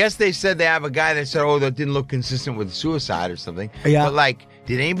 I mean, I guess they said they have a guy that said, that didn't look consistent with suicide or something. Yeah. But like...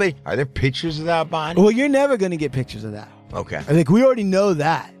 Did anybody... Are there pictures of that body? Well, you're never going to get pictures of that. Okay. I think we already know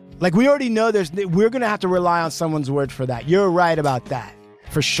that. Like, we already know we're going to have to rely on someone's word for that. You're right about that.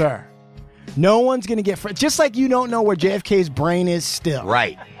 For sure. No one's going to get... Just like you don't know where JFK's brain is still.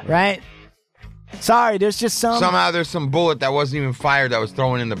 Right. Right? Sorry, there's just somehow there's some bullet that wasn't even fired that was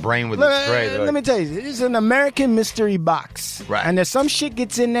thrown in the brain with a spray. Let me tell you, this is an American mystery box. Right. And there's some shit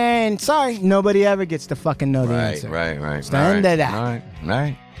gets in there, and sorry, nobody ever gets to fucking know the answer. Right. It's the end of that.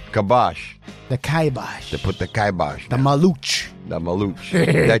 Right. Kibosh. The kibosh. They put the kibosh. The maluch. The maluch.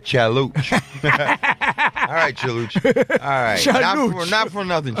 The chaluch. All right, chaluch. All right. Chaluch. Not for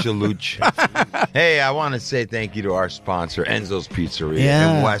nothing, chaluch. Hey, I want to say thank you to our sponsor, Enzo's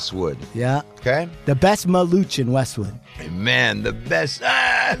Pizzeria in Westwood. Yeah. Okay? The best maluch in Westwood. Hey, man, the best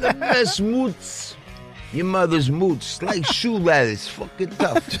moots. Your mother's moots. Like shoe leather. It's fucking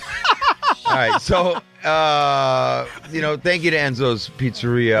tough. right. So, thank you to Enzo's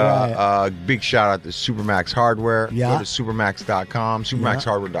Pizzeria. Right. Big shout out to Supermax Hardware. Yeah. Go to supermax.com,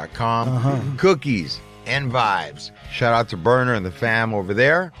 supermaxhardware.com. Cookies and vibes. Shout out to Burner and the fam over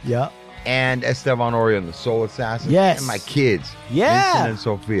there. Yeah. And Esteban Oria and the Soul Assassin. Yes. And my kids. Yeah. Vincent and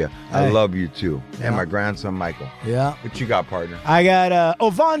Sophia. I love you too. Yeah. And my grandson, Michael. Yeah. What you got, partner? I got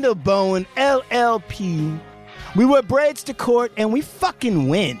Ovando Bowen, LLP. We wear braids to court, and we fucking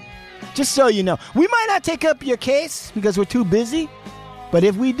win. Just so you know. We might not take up your case because we're too busy, but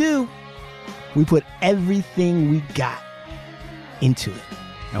if we do, we put everything we got into it,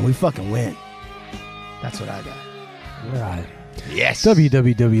 and we fucking win. That's what I got. All right. Yes.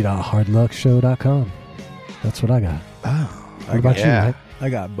 www.hardluckshow.com. That's what I got. Oh. What about you, Mike? I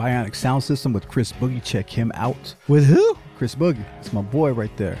got Bionic Sound System with Chris Boogie. Check him out. With who? Chris Boogie. It's my boy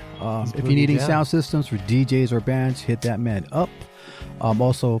right there. If Boogie you're needing down. sound systems for DJs or bands, hit that man up.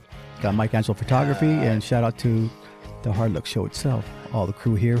 Also, got Mike Angelo Photography, and shout out to the Hard Luck Show itself. All the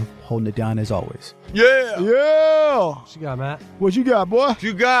crew here holding it down as always. Yeah. Yeah. What you got, Matt? What you got, boy? What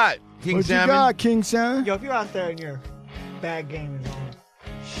you got, King What Salmon? you got, King Salmon? Yo, if you're out there and your bag game is on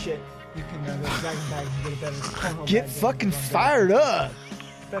shit, you can go to Dragon Bags and get a better cornhole Get bag fucking game. fired up.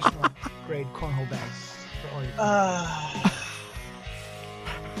 Professional grade cornhole bags for all your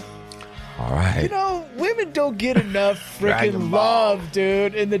All right. You know, women don't get enough Dragon freaking Ball. love,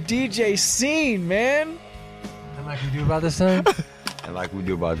 dude, in the DJ scene, man. What am I going to do about this thing? And like we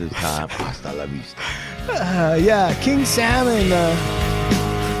do about this time, hasta la vista. Yeah, King Salmon. You know,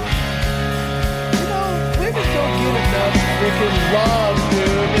 women don't get enough freaking love, dude,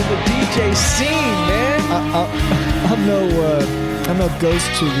 in the DJ scene, man. I'm no ghost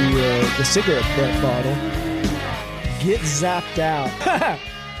to the cigarette butt bottle. Get zapped out.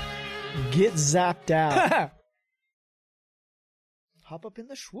 Get zapped out. Hop up in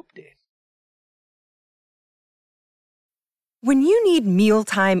the swoop day. When you need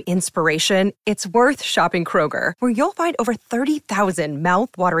mealtime inspiration, it's worth shopping Kroger, where you'll find over 30,000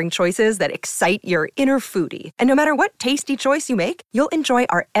 mouth-watering choices that excite your inner foodie. And no matter what tasty choice you make, you'll enjoy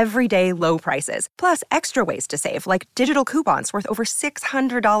our everyday low prices, plus extra ways to save, like digital coupons worth over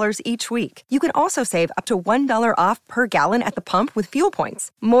 $600 each week. You can also save up to $1 off per gallon at the pump with fuel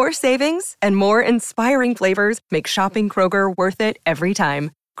points. More savings and more inspiring flavors make shopping Kroger worth it every time.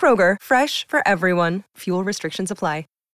 Kroger, fresh for everyone. Fuel restrictions apply.